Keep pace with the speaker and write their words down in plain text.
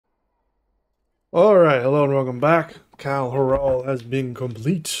Alright, hello and welcome back. Cal Horal has been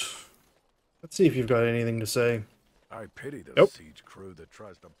complete. Let's see if you've got anything to say. I pity the Nope. siege crew that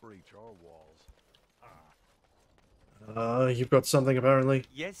tries to breach our walls. You've got something apparently.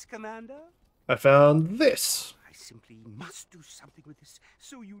 Yes, Commander? I found this. I simply must do something with this.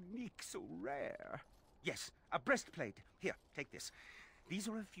 So unique, so rare. Yes, a breastplate. Here, take this. These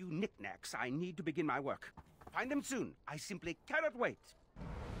are a few knickknacks I need to begin my work. Find them soon. I simply cannot wait.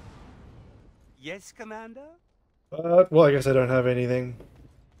 Yes, Commander? Well, I guess I don't have anything.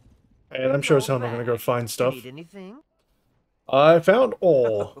 And I'm sure as hell I'm not gonna go back. find stuff. Need anything? I found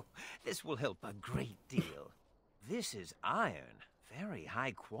ore. Oh, this will help a great deal. This is iron, very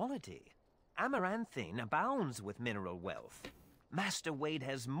high quality. Amaranthine abounds with mineral wealth. Master Wade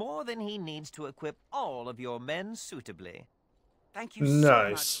has more than he needs to equip all of your men suitably. Thank you so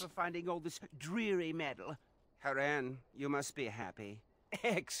Nice. much for finding all this dreary metal. Haran, you must be happy.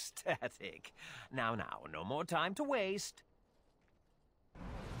 Ecstatic. Now, no more time to waste.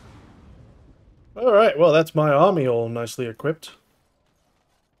 Alright, well that's my army all nicely equipped.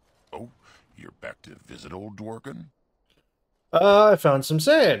 Oh, you're back to visit old Dworkin? I found some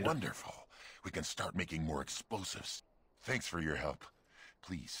sand. Wonderful. We can start making more explosives. Thanks for your help.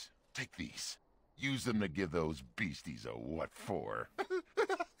 Please, take these. Use them to give those beasties a what for.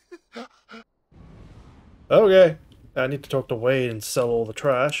 Okay. I need to talk to Wade and sell all the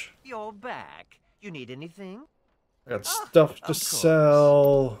trash. You're back. You need anything? I got stuff to of course.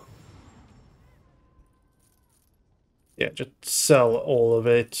 sell. Yeah, just sell all of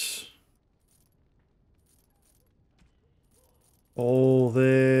it. All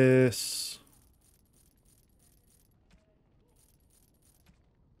this.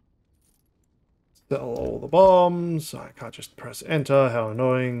 Sell all the bombs. I can't just press enter. How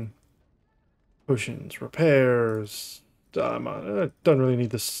annoying. Potions, repairs. I don't really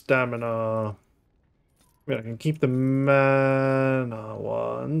need the stamina. I mean, I can keep the mana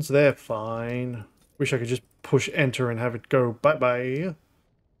ones. They're fine. Wish I could just push enter and have it go bye-bye.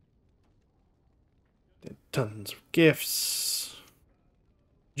 Tons of gifts.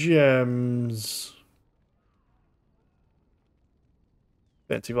 Gems.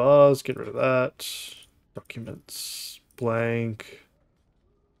 Fancy vase, get rid of that. Documents, blank.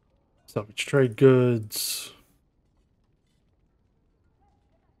 Salvage trade goods.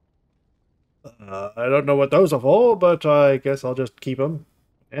 I don't know what those are for, but I guess I'll just keep them.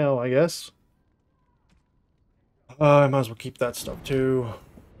 Now, I guess. I might as well keep that stuff too.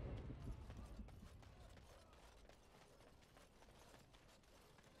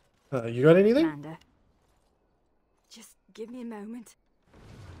 You got anything? Amanda, just give me a moment.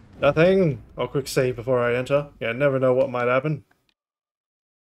 Nothing? I'll quick save before I enter. Yeah, never know what might happen.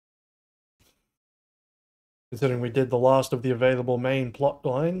 Considering we did the last of the available main plot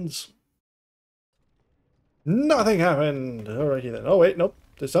lines. Nothing happened! Alrighty then. Oh wait, nope.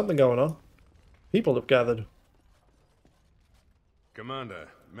 There's something going on. People have gathered. Commander,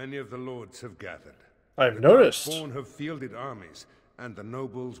 many of the lords have gathered. I've The noticed. Darkspawn have fielded armies, and the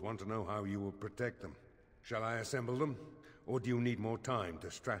nobles want to know how you will protect them. Shall I assemble them, or do you need more time to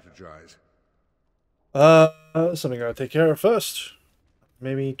strategize? Something I'll take care of first.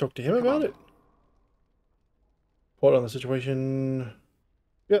 Maybe talk to him about it. Report on the situation.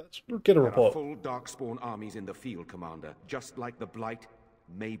 Yeah, let's get a There are report. full Darkspawn armies in the field, Commander, just like the Blight,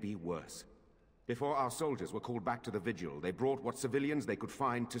 maybe worse. Before our soldiers were called back to the Vigil, they brought what civilians they could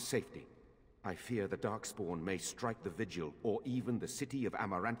find to safety. I fear the Darkspawn may strike the Vigil, or even the city of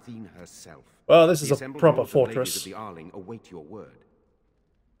Amaranthine herself. Well, this is The a assembled proper lords and ladies fortress. of the Arling await your word.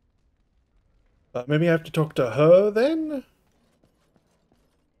 Maybe I have to talk to her then?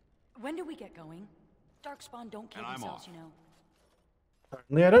 When do we get going? Darkspawn don't kill themselves, you know.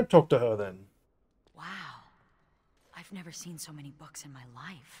 Apparently I don't talk to her then. Wow. I've never seen so many books in my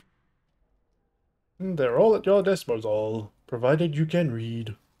life. They're all at your disposal, provided you can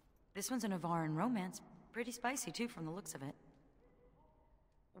read. This one's a Navaran romance. Pretty spicy, too, from the looks of it.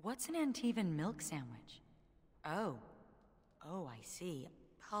 What's an Antivan milk sandwich? Oh. Oh, I see.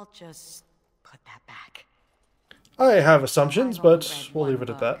 I'll just put that back. I have assumptions, I've only but read we'll one leave it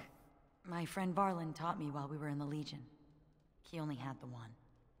at that. book. My friend Varlin taught me while we were in the Legion. He only had the one.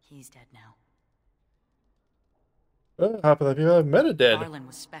 He's dead now. Happy that people have met a dead. Varlin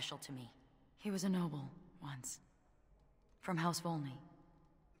was special to me. He was a noble, once. From House Volney.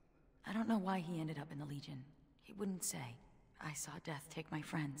 I don't know why he ended up in the Legion. He wouldn't say. I saw death take my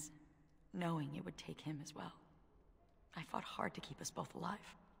friends, knowing it would take him as well. I fought hard to keep us both alive.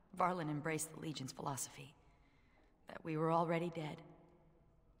 Varlin embraced the Legion's philosophy. That we were already dead.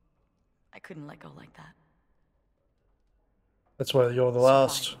 I couldn't let go like that. That's why you're the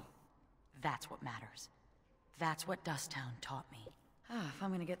last. Survival. That's what matters. That's what Dusttown taught me. If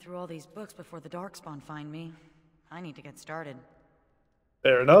I'm gonna get through all these books before the Darkspawn find me, I need to get started.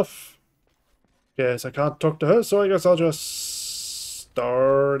 Fair enough. Guess I can't talk to her, so I guess I'll just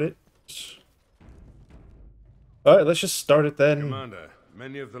start it. Alright, let's just start it then. Commander,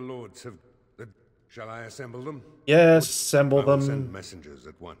 many of the lords have... Shall I assemble them? Yes, assemble I will them. send messengers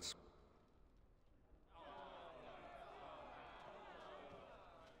at once.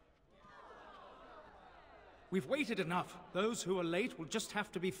 We've waited enough. Those who are late will just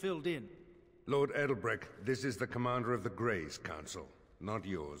have to be filled in. Lord Edelbrecht, this is the commander of the Greys Council, not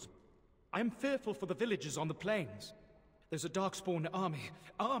yours. I am fearful for the villagers on the plains. There's a Darkspawn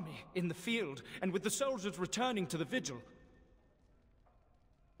army in the field, and with the soldiers returning to the vigil.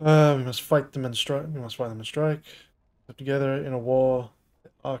 We must fight them and strike. We must fight them and strike. Put together in a war.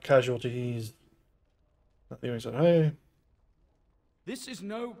 Our casualties. Not the only side. Hey. This is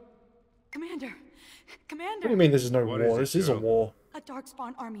no... Commander! Commander! What do you mean this is no What war? is This it, is a girl? war. A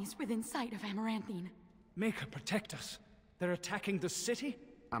Darkspawn army is within sight of Amaranthine. Maker, protect us. They're attacking the city?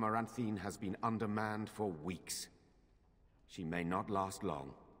 Amaranthine has been undermanned for weeks. She may not last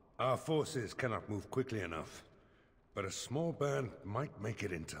long. Our forces cannot move quickly enough, but a small band might make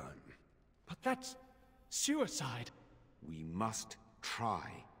it in time. But that's... suicide. We must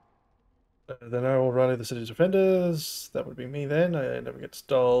try. Then I will rally the city's defenders. That would be me then. I never get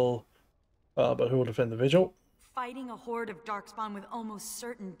stole. But who will defend the vigil? Fighting a horde of Darkspawn with almost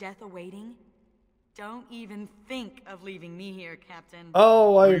certain death awaiting? Don't even think of leaving me here, Captain.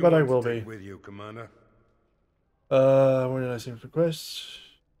 Oh, Who do you but I want to will take be. with you, Commander. Where did I see requests?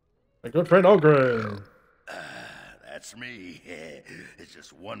 My good friend Ogren. That's me. It's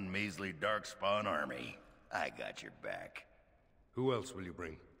just one measly Darkspawn army. I got your back. Who else will you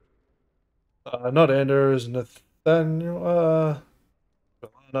bring? Not Anders, Nathaniel,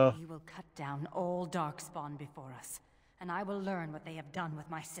 Belana. You will cut down all Darkspawn before us, and I will learn what they have done with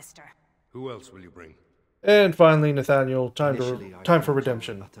my sister. Who else will you bring? And finally Nathaniel. Time Initially, I for thought you were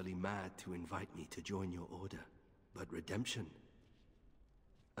redemption. utterly mad to invite me to join your order. But redemption?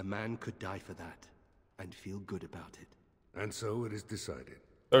 A man could die for that, and feel good about it. And so it is decided.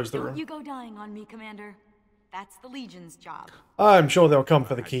 There's the Don't room. you go dying on me, Commander. That's the Legion's job. I'm sure they'll come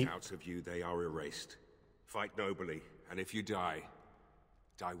for the As keep. doubts of you, they are erased. Fight nobly, and if you die,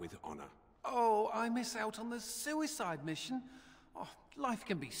 die with honor. Oh, I miss out on the suicide mission. Oh, life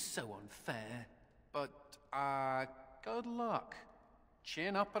can be so unfair. But, good luck.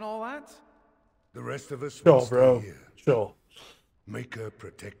 Chin up and all that? The rest of us will Sure, stay bro. here. Sure. Make her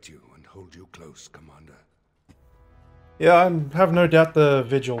protect you and hold you close, Commander. Yeah, I have no doubt the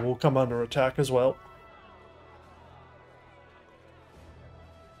vigil will come under attack as well.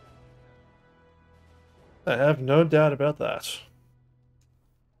 I have no doubt about that.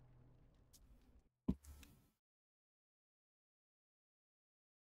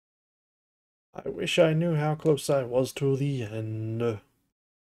 I wish I knew how close I was to the end.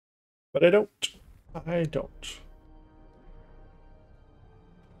 But I don't. I don't.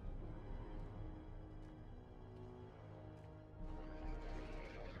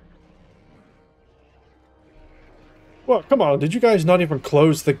 Well, come on, did you guys not even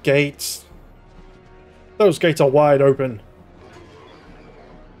close the gates? Those gates are wide open.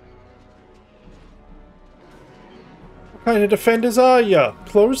 What kind of defenders are ya?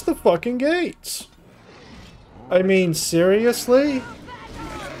 Close the fucking gates. I mean, seriously?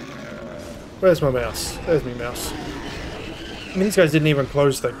 Where's my mouse? There's my mouse. I mean, these guys didn't even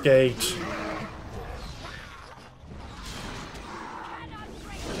close the gate.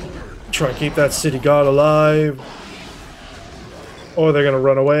 Try and keep that city guard alive. Or they're gonna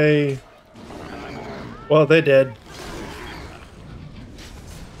run away. Well, they're dead.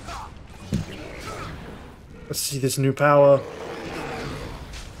 Let's see this new power.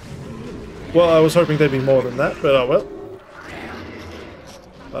 Well, I was hoping there'd be more than that, but oh well.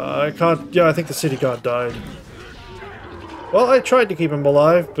 I can't... Yeah, I think the city guard died. Well, I tried to keep him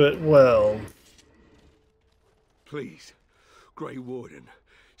alive, but well... Please, Grey Warden,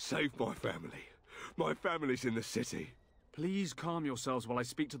 save my family. My family's in the city. Please calm yourselves while I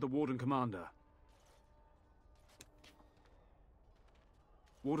speak to the Warden Commander.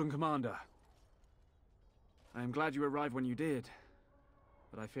 Warden Commander. I am glad you arrived when you did,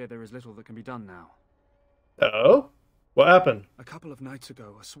 but I fear there is little that can be done now. Oh? What happened? A couple of nights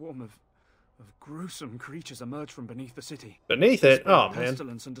ago, a swarm of gruesome creatures emerged from beneath the city. Beneath They it? spread Oh, man.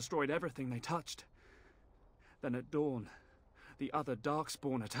 pestilence and destroyed everything they touched. Then at dawn, the other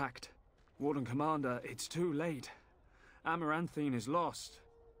Darkspawn attacked. Warden Commander, it's too late. Amaranthine is lost.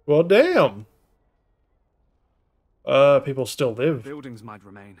 Well, damn. People still live. Buildings might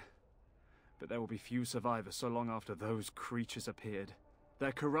remain, But there will be few survivors so long after those creatures appeared.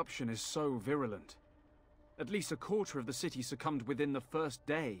 Their corruption is so virulent. At least a quarter of the city succumbed within the first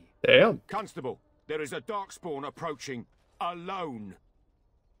day. Damn. Constable, there is a Darkspawn approaching. Alone.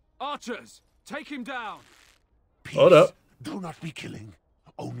 Archers, take him down. Peace. Hold up. Do not be killing.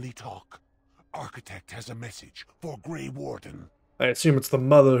 Only talk. Architect has a message for Grey Warden. I assume it's the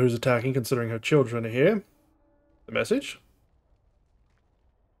mother who's attacking, considering her children are here. The message?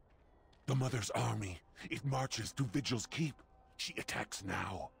 The Mother's army. It marches to Vigil's Keep. She attacks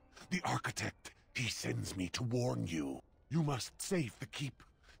now. The Architect, he sends me to warn you. You must save the Keep,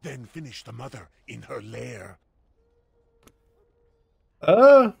 then finish the Mother in her lair.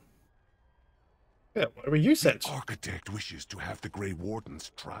 Yeah, why were you sent? The Architect wishes to have the Grey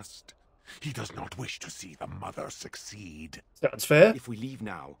Warden's trust. He does not wish to see the Mother succeed. Sounds fair. If we leave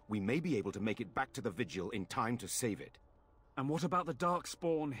now, we may be able to make it back to the Vigil in time to save it. And what about the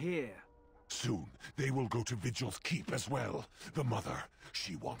Darkspawn here? Soon, they will go to Vigil's Keep as well. The Mother,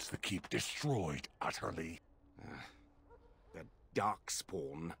 she wants the Keep destroyed utterly. The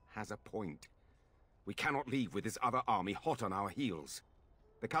Darkspawn has a point. We cannot leave with this other army hot on our heels.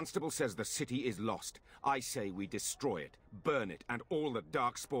 The Constable says the city is lost. I say we destroy it, burn it, and all the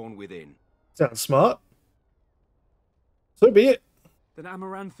Darkspawn within. Sounds smart. So be it. Then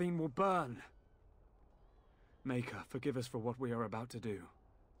Amaranthine will burn. Maker, forgive us for what we are about to do.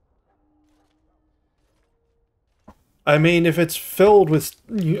 I mean, if it's filled with,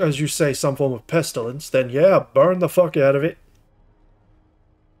 as you say, some form of pestilence, then yeah, burn the fuck out of it.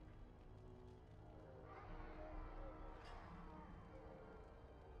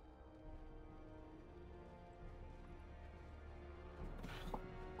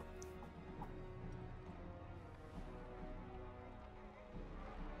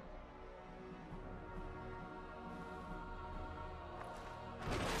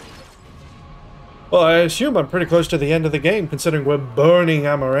 Well, I assume I'm pretty close to the end of the game, considering we're burning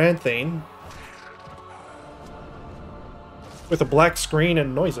Amaranthine. With a black screen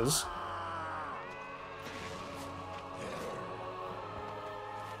and noises.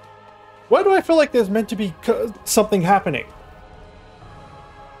 Why do I feel like there's meant to be something happening?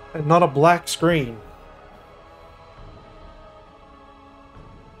 And not a black screen?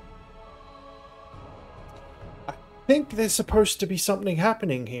 I think there's supposed to be something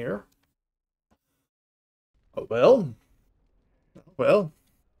happening here. Oh, well. Oh, well.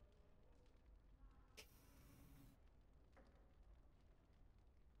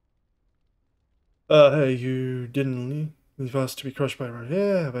 Hey, you didn't leave us to be crushed by a...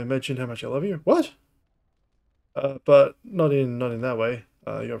 Yeah, have I mentioned how much I love you? What? But not in that way.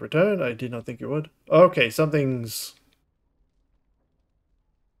 You have returned? I did not think you would. Okay, something's...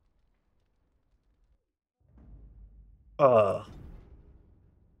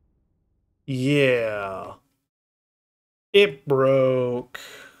 Yeah. It broke.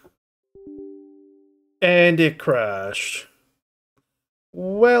 And it crashed.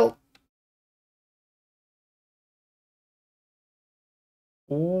 Well.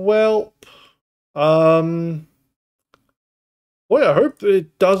 Boy, I hope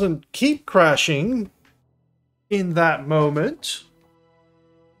it doesn't keep crashing in that moment.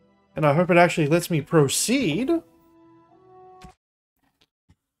 And I hope it actually lets me proceed.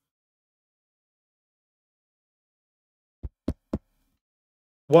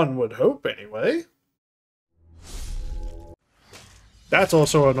 One would hope, anyway. That's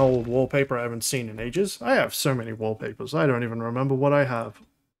also an old wallpaper I haven't seen in ages. I have so many wallpapers, I don't even remember what I have.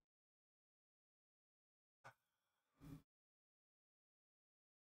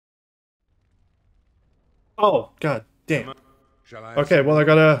 Oh, god damn. Okay, well I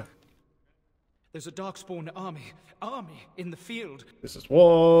gotta... There's a Darkspawn army in the field. This is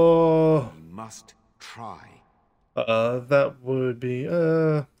war. We must try. That would be,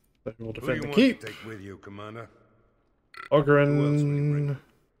 we'll defend the keep. To take with you, Commander? Ogren,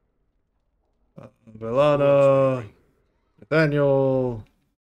 Velana, Nathaniel.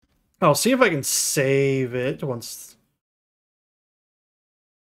 I'll see if I can save it once.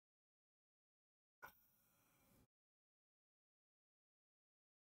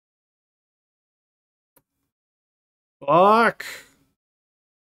 Fuck.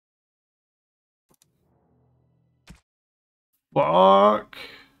 Fuck.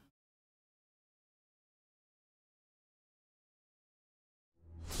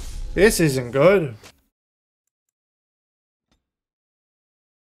 This isn't good.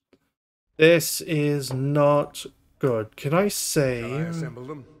 This is not good. Can I say... Shall I assemble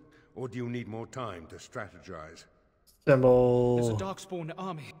them? Or do you need more time to strategize? Assemble... There's a Darkspawn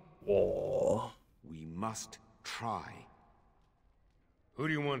army. War. We must try. Who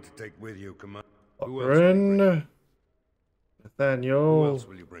do you want to take with you, Commander? Bryn, Who Nathaniel, else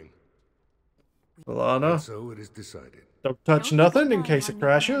will you bring? Valana. And so it is decided. Don't touch nothing in case it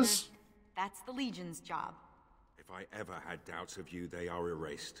crashes. That's the Legion's job. If I ever had doubts of you, they are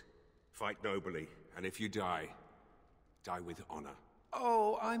erased. Fight nobly, and if you die, die with honor.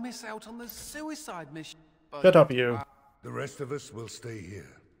 Oh, I miss out on the suicide mission. But, Shut up, you. The rest of us will stay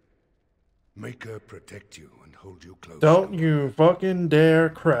here. Make her protect you and hold you close. Don't you fucking dare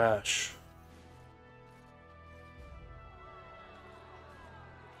crash.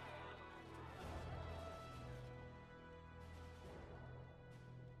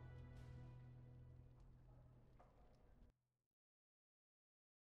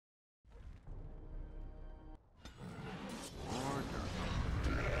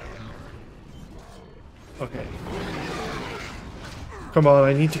 Okay. Come on,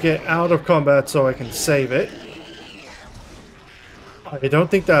 I need to get out of combat so I can save it. I don't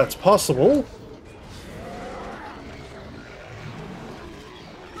think that's possible.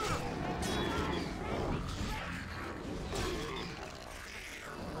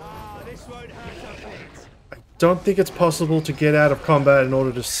 I don't think it's possible to get out of combat in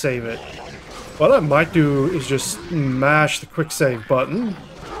order to save it. What I might do is just mash the quick save button.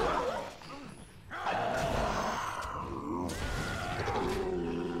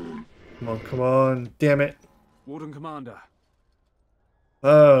 Come on, come on. Damn it. Warden Commander.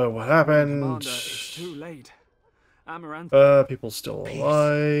 Oh, what happened? Commander, it's too late. Amaranth. People still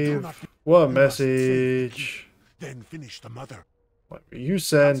alive. What a message. Then finish the mother. What were you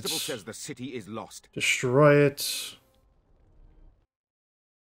sent? Constable says the city is lost. Destroy it.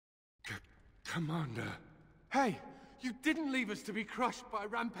 Commander. Hey, you didn't leave us to be crushed by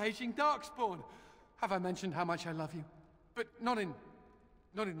rampaging Darkspawn. Have I mentioned how much I love you? But not in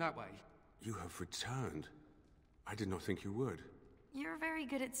that way. You have returned. I did not think you would. You're very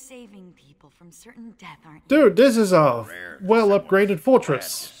good at saving people from certain death, aren't you? Dude, this is a well-upgraded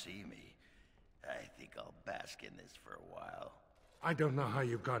fortress. See me. I think I'll bask in this for a while. I don't know how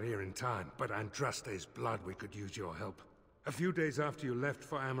you got here in time, but Andraste's blood we could use your help. A few days after you left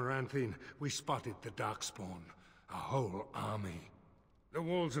for Amaranthine, we spotted the Darkspawn. A whole army. The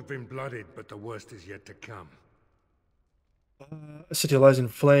walls have been bloodied, but the worst is yet to come. A city lies in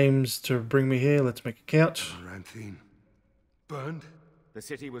flames to bring me here. Let's make it count. Amaranthine. Burned? The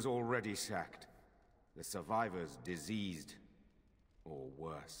city was already sacked. The survivors diseased. Or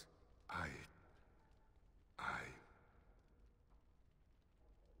worse.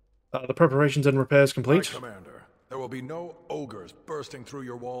 The preparations and repairs complete. Hi, Commander. There will be no ogres bursting through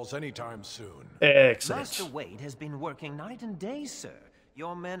your walls anytime soon. Excellent. Master Wade has been working night and day, sir.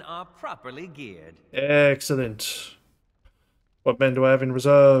 Your men are properly geared. Excellent. What men do I have in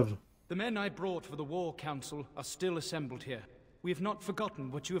reserve? The men I brought for the War Council are still assembled here. We have not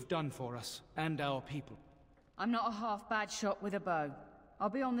forgotten what you have done for us and our people. I'm not a half-bad shot with a bow. I'll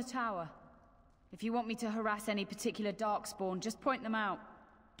be on the tower. If you want me to harass any particular Darkspawn, just point them out.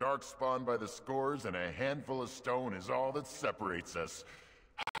 Darkspawn by the scores and a handful of stone is all that separates us.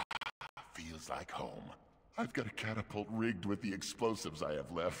 Feels like home. I've got a catapult rigged with the explosives I have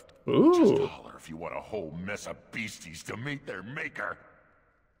left. Ooh. Just holler if you want a whole mess of beasties to meet their maker.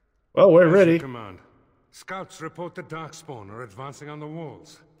 Well, we're As ready. you command. Scouts report the Darkspawn are advancing on the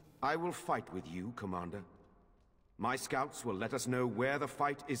walls. I will fight with you, Commander. My scouts will let us know where the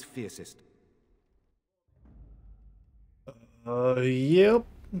fight is fiercest. Yep.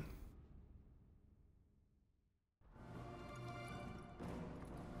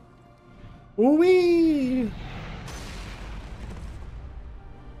 Ooh-wee!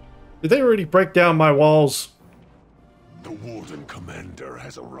 Did they already break down my walls? The Warden Commander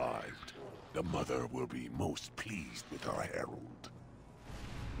has arrived. The Mother will be most pleased with our herald.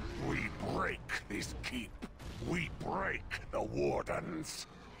 We break this keep. We break the Wardens.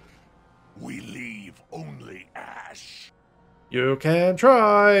 We leave only ash. You can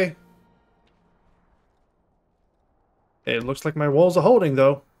try. It looks like my walls are holding,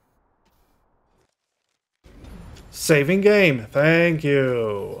 though. Saving game. Thank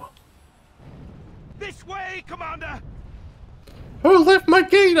you. This way, Commander! Who left my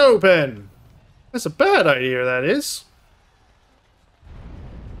gate open? That's a bad idea, that is.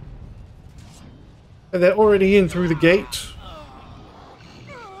 And they're already in through the gate.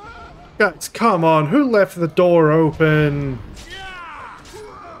 Guys, come on. Who left the door open?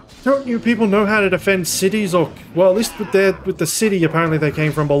 Don't you people know how to defend cities? Or, well, at least with the city, apparently they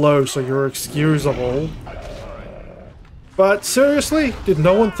came from below, so you're excusable. But seriously, did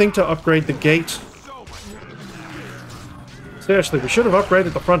no one think to upgrade the gate? Seriously, we should have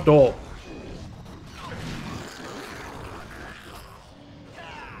upgraded the front door.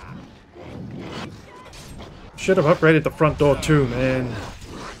 Should have upgraded the front door too, man.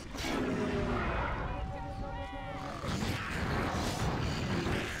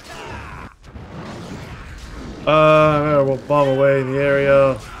 We'll bomb away in the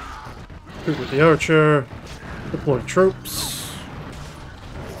area. Shoot with the archer. Deploy troops.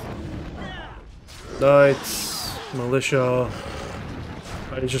 Knights. Militia.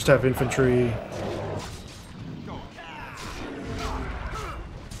 I just have infantry.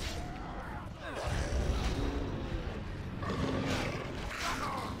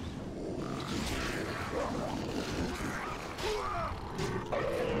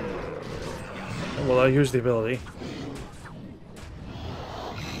 Well, I'll use the ability.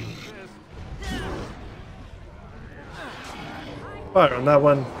 Fire on that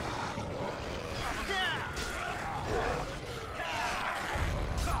one.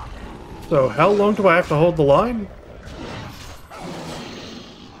 So, how long do I have to hold the line?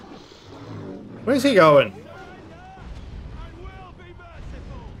 Where's he going?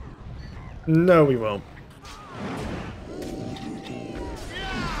 No, we won't.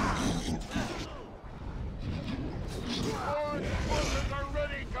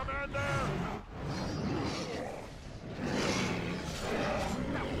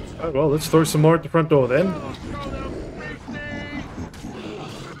 Oh, well, let's throw some more at the front door then.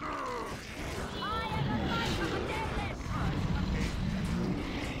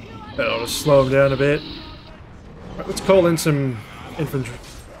 That'll just slow him down a bit. Right, let's call in some infantry.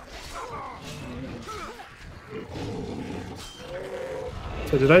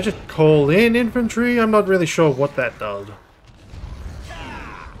 So did I just call in infantry? I'm not really sure what that does.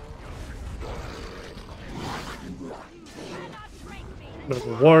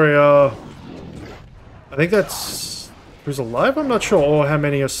 Noble warrior. I think that's who's alive. I'm not sure or how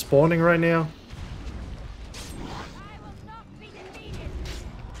many are spawning right now.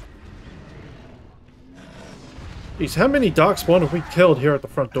 Jeez, how many darkspawn have we killed here at the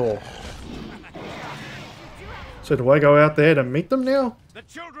front door? So do I go out there to meet them now? The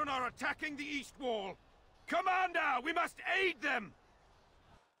children are attacking the east wall. Commander, we must aid them.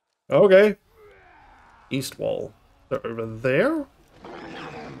 Okay. East wall. They're over there?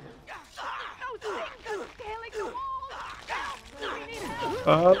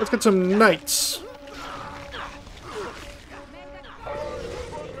 Let's get some knights.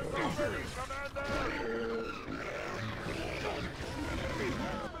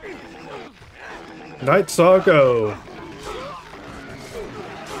 Knights are go.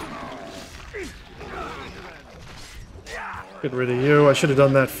 Get rid of you. I should have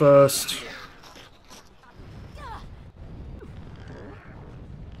done that first.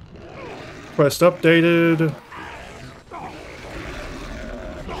 Quest updated.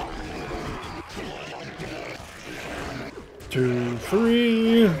 Two,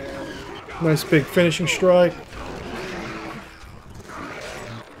 three. Nice big finishing strike.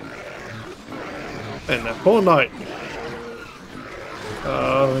 And that poor knight.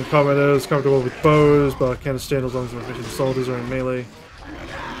 Commander is comfortable with bows, but can't stand as long as efficient soldiers are in melee.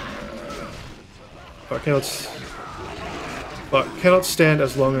 But cannot stand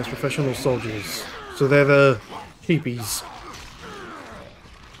as long as professional soldiers. So they're the keepies.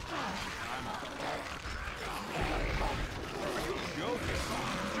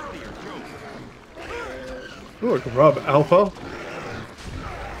 Ooh, I can rob Alpha.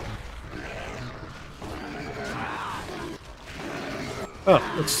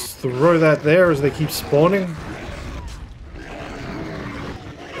 Oh, let's throw that there as they keep spawning.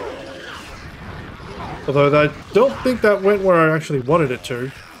 Although I don't think that went where I actually wanted it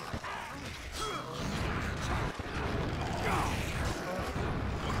to.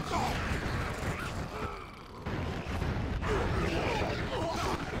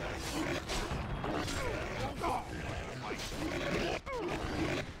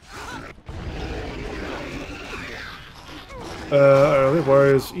 Early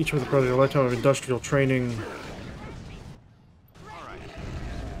warriors, each with a lifetime of industrial training.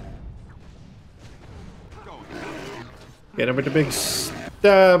 Get him with the big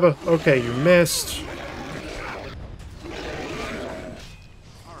stab. Okay, you missed.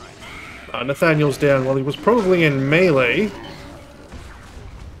 Nathaniel's down while he was probably in melee.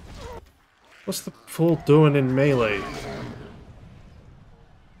 What's the fool doing in melee?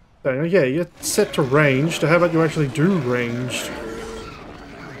 Yeah, you're set to ranged. How about you actually do ranged?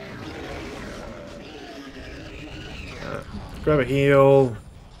 Grab a heal.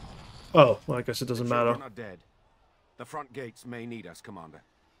 Oh, well, I guess it doesn't matter. Not dead. The front gates may need us, Commander.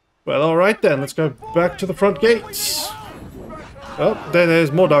 Well, alright then. Let's go back to the front gates. Oh,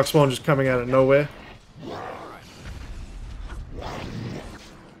 there's more darkspawn just coming out of nowhere.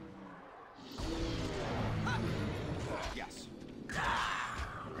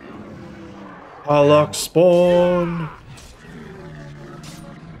 Harlock spawn.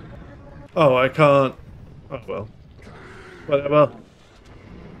 Oh, I can't. Oh well. Whatever.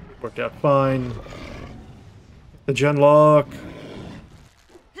 Worked out fine. The genlock.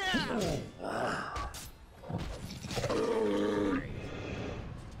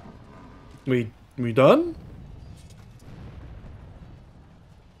 We done?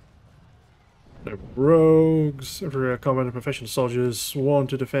 No rogues. Every combat of professional soldiers sworn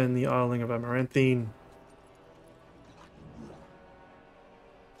to defend the island of Amaranthine.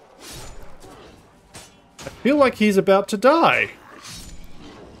 I feel like he's about to die.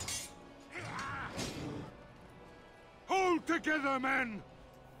 Hold together, men!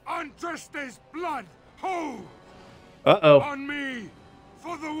 On Dreste's blood! Ho! Uh-oh. On me!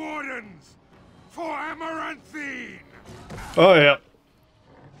 For the Wardens! For Amaranthine! Oh, yeah.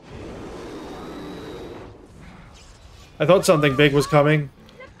 I thought something big was coming.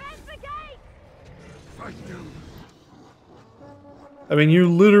 I mean, you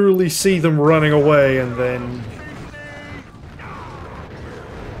literally see them running away and then...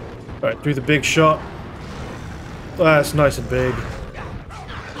 Alright, do the big shot. That's nice and big.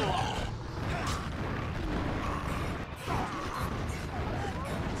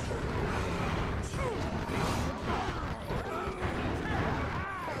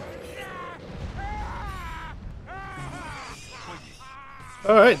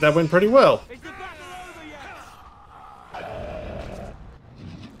 Alright, that went pretty well.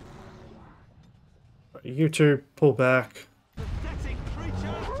 You two, pull back.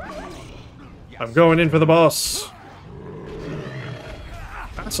 I'm going in for the boss.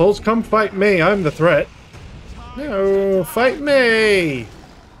 Assholes, come fight me. I'm the threat. No, fight me!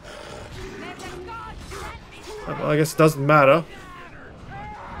 Well, I guess it doesn't matter.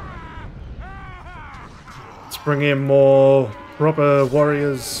 Let's bring in more proper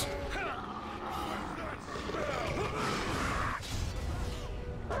warriors.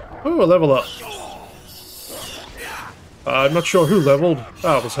 Oh, a level up. I'm not sure who leveled.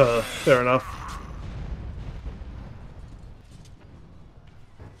 Ah, it was her. Fair enough.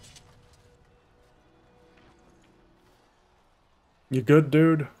 You good,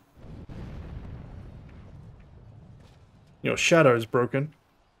 dude? Your shadow's broken.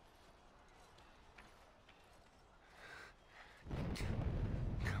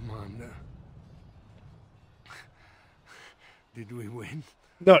 Commander. Did we win?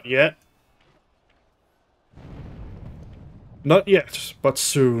 Not yet. Not yet, but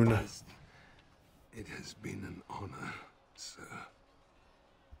soon. It has been an honor, sir.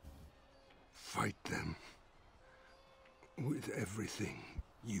 Fight them with everything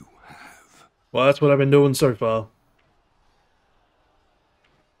you have. Well, that's what I've been doing so far.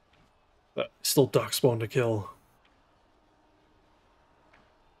 But still Darkspawn to kill.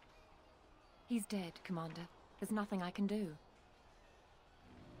 He's dead, Commander. There's nothing I can do.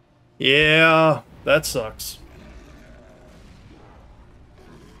 Yeah, that sucks.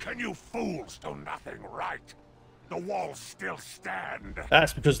 Can you fools do nothing right? The walls still stand.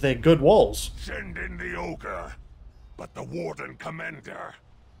 That's because they're good walls. Send in the ogre, but the Warden Commander,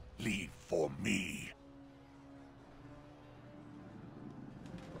 leave for me.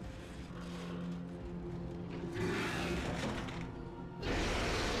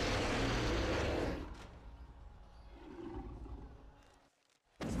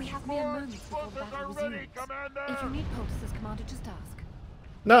 We have mere moments before the battle resumes. If you need poultices, Commander, just ask.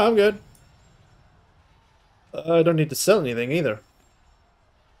 No, I'm good. I don't need to sell anything either.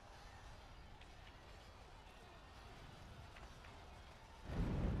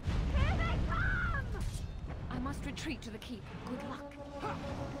 I must retreat to the keep. Good luck.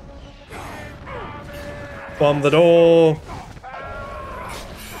 Bomb the door.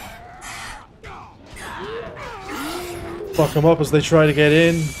 Fuck them up as they try to get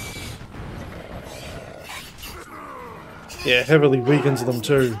in. Yeah, heavily weakens them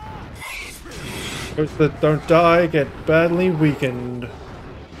too. Those that don't die get badly weakened.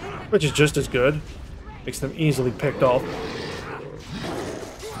 Which is just as good. Makes them easily picked off.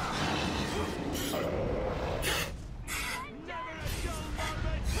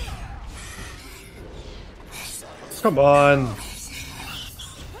 Come on.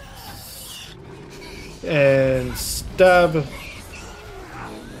 And stab.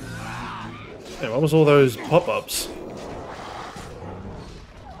 Hey, what was all those pop-ups?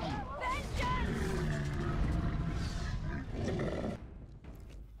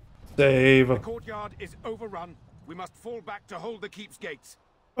 Save. The courtyard is overrun. We must fall back to hold the keep's gates.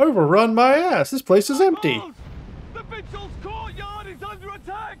 Overrun my ass. This place is empty. The Vigil's courtyard is under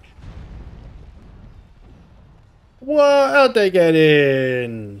attack. What? How'd they get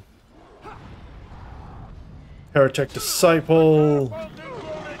in? Heretic Disciple.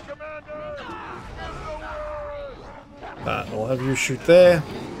 I'll have you shoot there.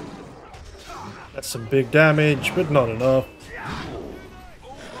 That's some big damage, but not enough.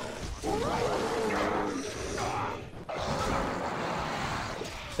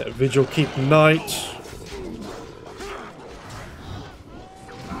 That Vigil Keep Knight.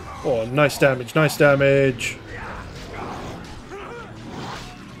 Oh, nice damage, nice damage.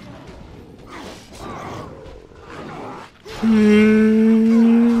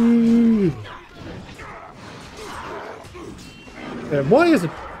 And why is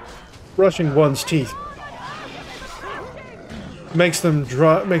it brushing one's teeth makes them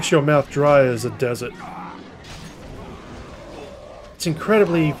dry, makes your mouth dry as a desert? It's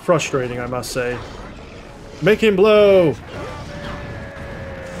incredibly frustrating, I must say. Make him blow!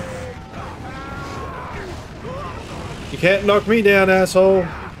 You can't knock me down, asshole!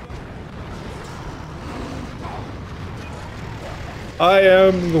 I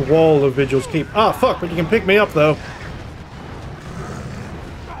am the wall of Vigil's Keep. Ah, fuck, but you can pick me up, though.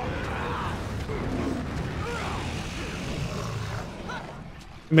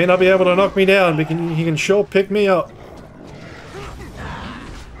 He may not be able to knock me down, but he can sure pick me up.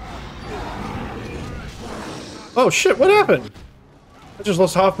 Oh shit, what happened? I just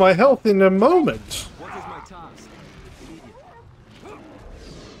lost half my health in a moment. What is my task?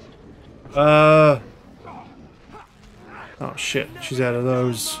 Oh shit, she's out of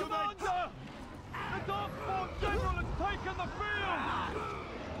those.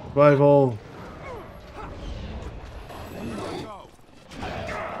 Survival.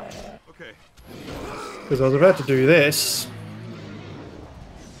 Because I was about to do this.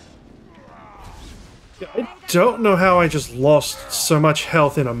 I don't know how I just lost so much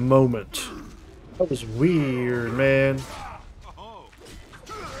health in a moment. That was weird, man.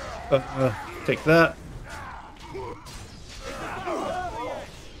 Take that.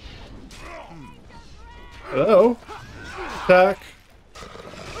 Hello? Attack.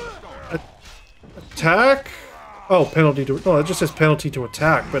 Attack? Oh, penalty to... Oh, it just says penalty to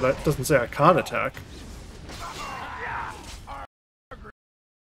attack, but it doesn't say I can't attack.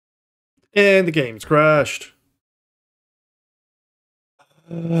 And the game's crashed.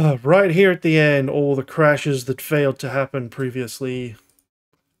 Right here at the end, all the crashes that failed to happen previously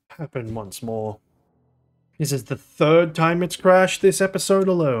happen once more. This is the third time it's crashed this episode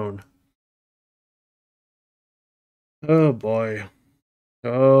alone. Oh boy.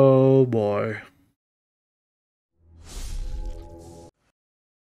 Oh boy.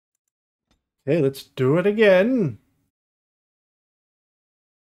 Okay, let's do it again.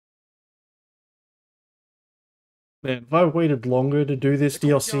 Man, if I waited longer to do this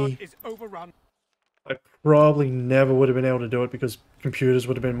DLC, I probably never would have been able to do it because computers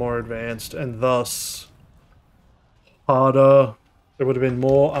would have been more advanced and thus harder. It would have been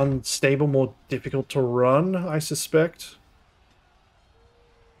more unstable, more difficult to run, I suspect.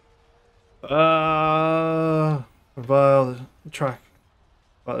 While the track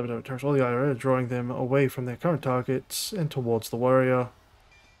all the area, drawing them away from their current targets and towards the warrior.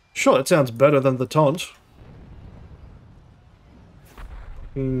 Sure, it sounds better than the taunt.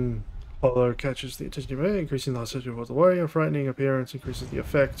 Apollo catches the attention of increasing the hostility towards the warrior. Frightening appearance increases the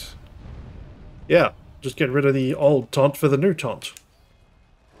effect. Yeah, just get rid of the old taunt for the new taunt.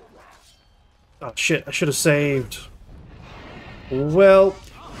 Oh shit, I should have saved. Well...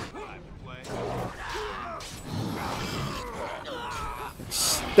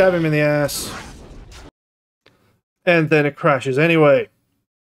 Stab him in the ass. And then it crashes anyway.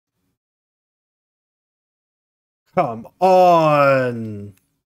 Come on!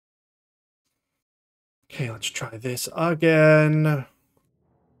 Okay, let's try this again.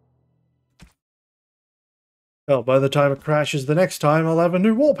 Well, by the time it crashes the next time, I'll have a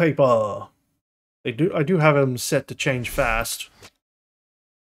new wallpaper. I do have them set to change fast.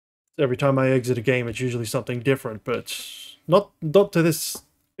 Every time I exit a game, it's usually something different, but not to this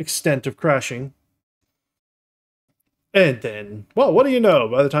extent of crashing. And then, well, what do you know?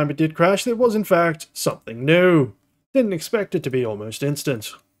 By the time it did crash, there was in fact something new. Didn't expect it to be almost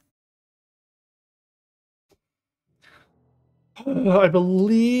instant. I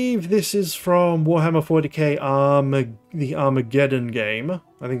believe this is from Warhammer 40k the Armageddon game.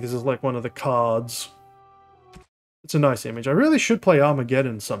 I think this is like one of the cards. It's a nice image. I really should play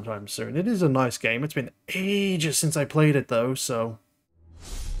Armageddon sometime soon. It is a nice game. It's been ages since I played it though, so...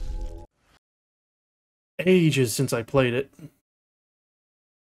 Ages since I played it.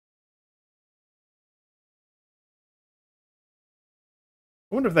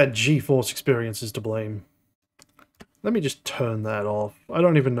 I wonder if that GeForce experience is to blame. Let me just turn that off. I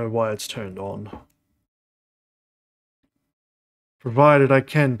don't even know why it's turned on. Provided I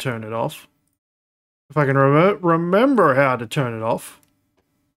can turn it off. If I can remember how to turn it off.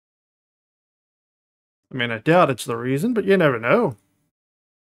 I mean, I doubt it's the reason, but you never know.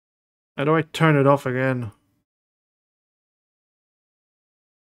 How do I turn it off again?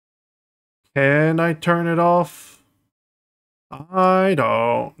 Can I turn it off? I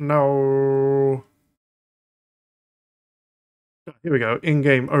don't know. Here we go.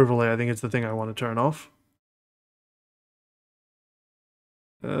 In-game overlay, I think it's the thing I want to turn off.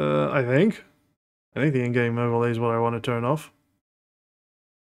 I think the in-game overlay is what I want to turn off.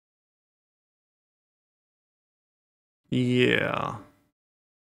 Yeah.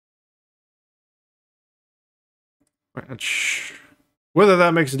 Whether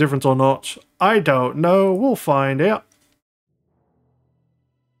that makes a difference or not, I don't know. We'll find out.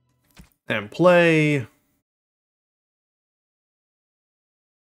 And play.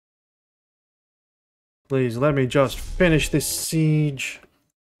 Please let me just finish this siege.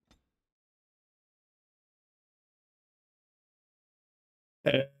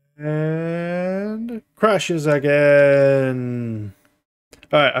 And crashes again.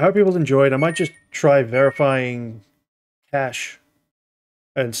 Alright, I hope people enjoyed. I might just try verifying cache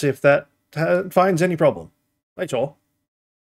and see if that finds any problem. That's all.